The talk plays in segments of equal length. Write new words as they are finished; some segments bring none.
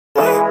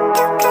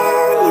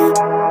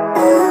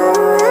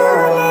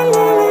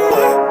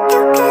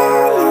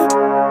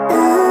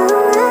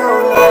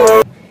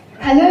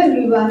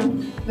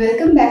everyone,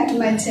 welcome back to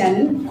my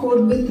channel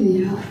Code with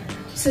Neha.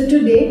 So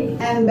today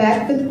I am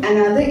back with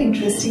another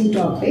interesting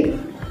topic.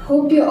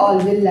 Hope you all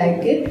will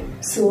like it.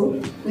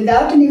 So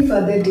without any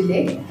further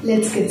delay,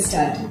 let's get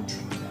started.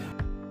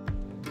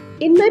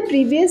 In my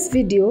previous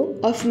video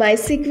of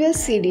MySQL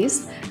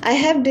series, I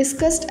have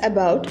discussed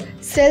about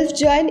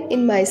self-join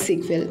in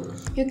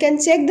MySQL. You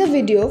can check the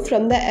video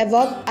from the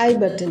above I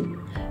button.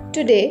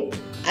 Today,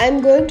 I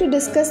am going to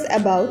discuss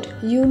about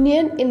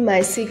union in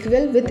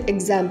MySQL with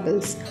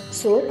examples.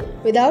 So,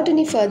 without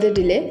any further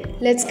delay,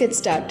 let's get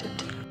started.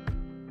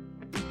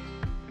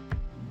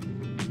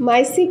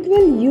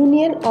 MySQL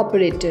Union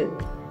operator.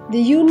 The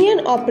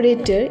union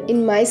operator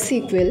in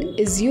MySQL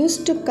is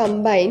used to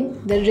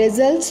combine the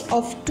results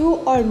of two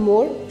or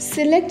more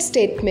select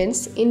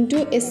statements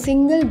into a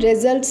single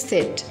result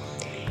set.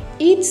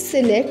 Each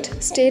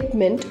select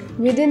statement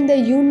within the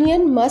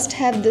union must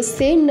have the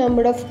same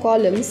number of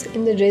columns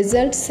in the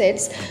result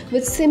sets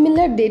with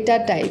similar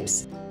data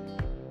types.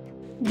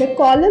 The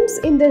columns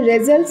in the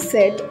result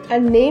set are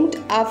named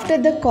after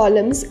the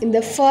columns in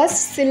the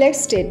first select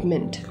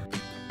statement.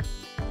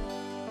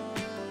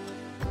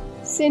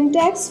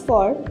 Syntax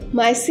for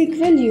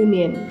MySQL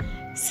Union.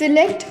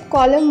 Select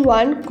column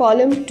 1,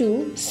 column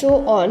 2,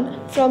 so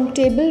on from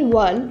table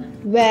 1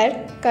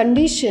 where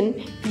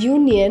condition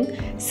union.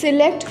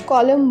 Select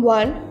column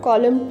 1,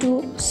 column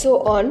 2,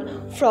 so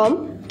on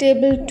from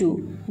table 2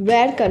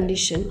 where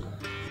condition.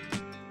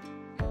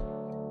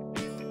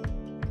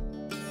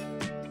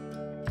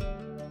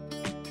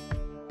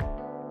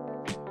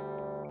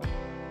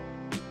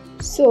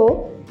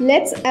 So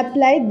let's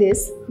apply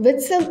this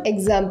with some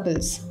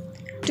examples.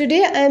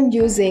 Today I am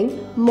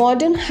using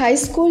modern high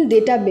school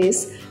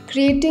database,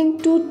 creating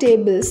two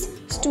tables,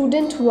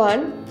 student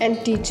 1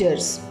 and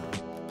teachers.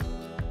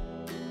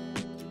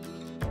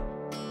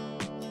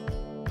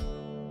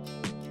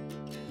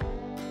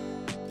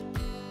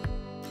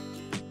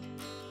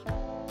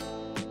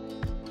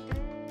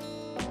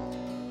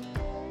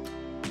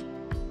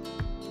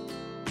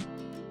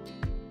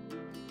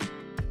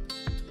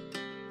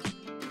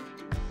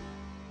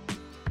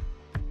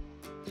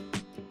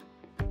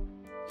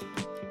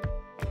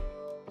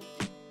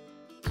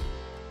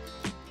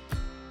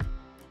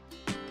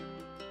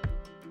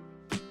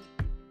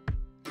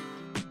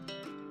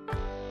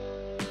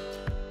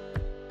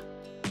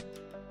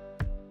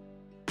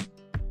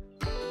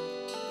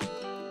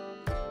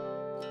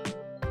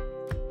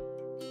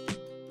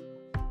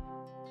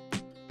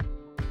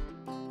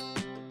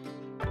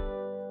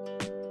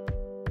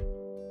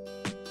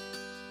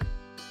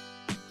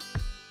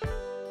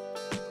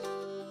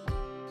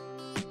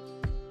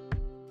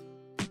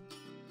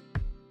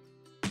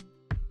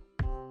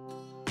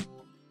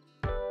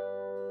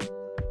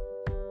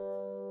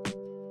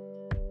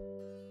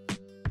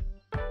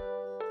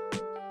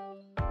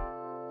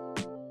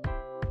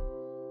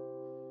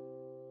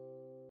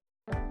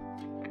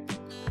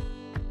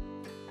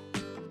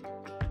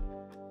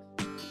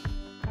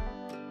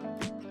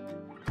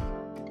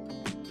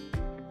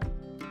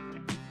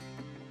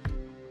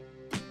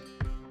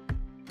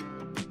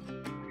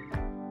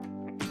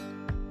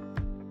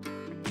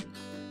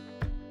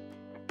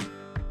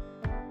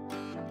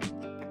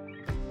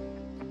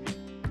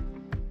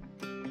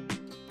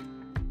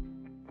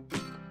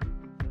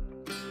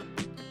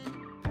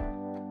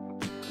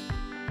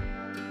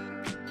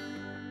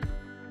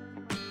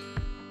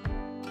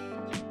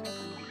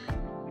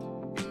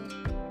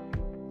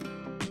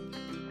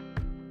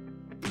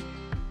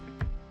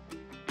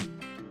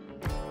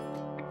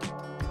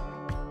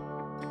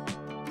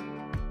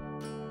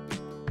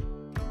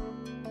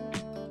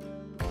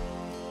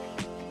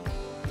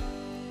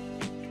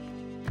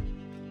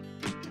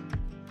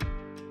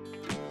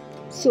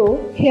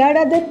 So here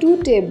are the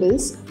two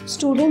tables,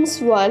 students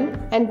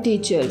 1 and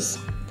teachers.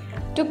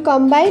 To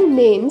combine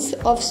names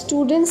of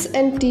students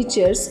and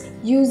teachers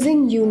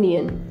using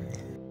union.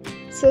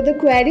 So the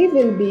query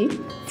will be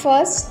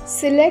first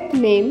select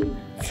name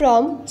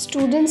from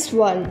students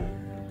 1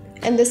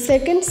 and the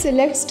second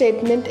select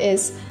statement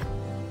is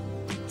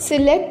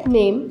select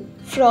name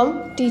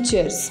from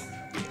teachers.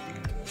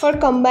 For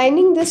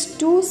combining this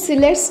two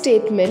select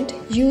statement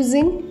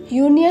using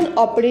union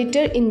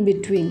operator in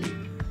between.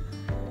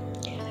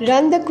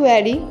 Run the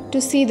query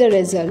to see the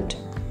result.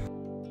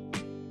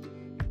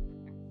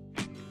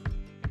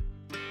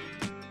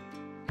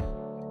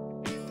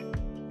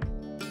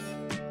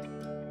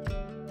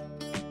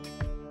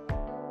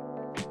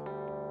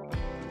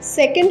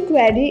 Second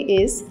query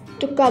is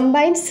to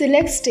combine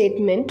select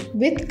statement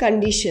with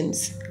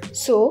conditions.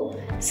 So,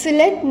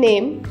 select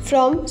name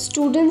from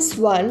students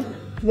 1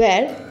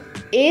 where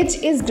age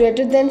is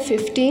greater than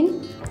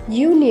 15,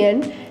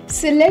 union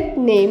select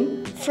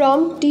name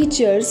from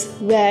teachers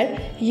where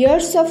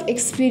years of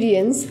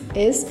experience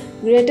is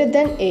greater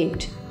than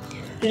 8.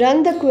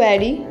 Run the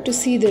query to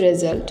see the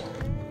result.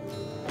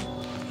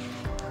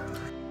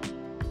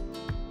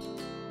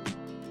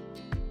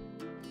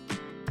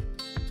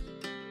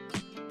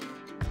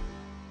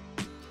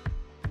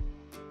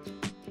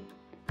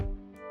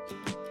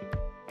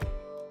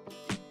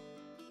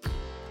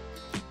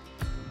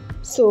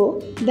 So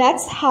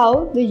that's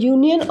how the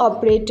union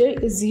operator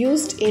is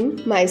used in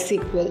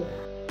MySQL.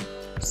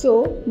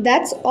 So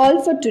that's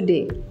all for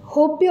today.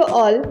 Hope you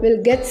all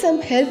will get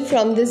some help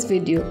from this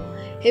video.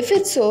 If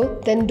it's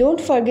so, then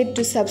don't forget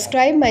to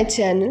subscribe my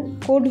channel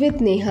Code with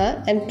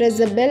Neha and press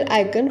the bell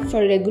icon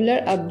for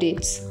regular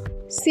updates.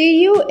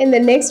 See you in the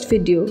next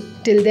video.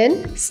 Till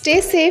then,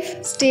 stay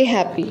safe, stay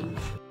happy.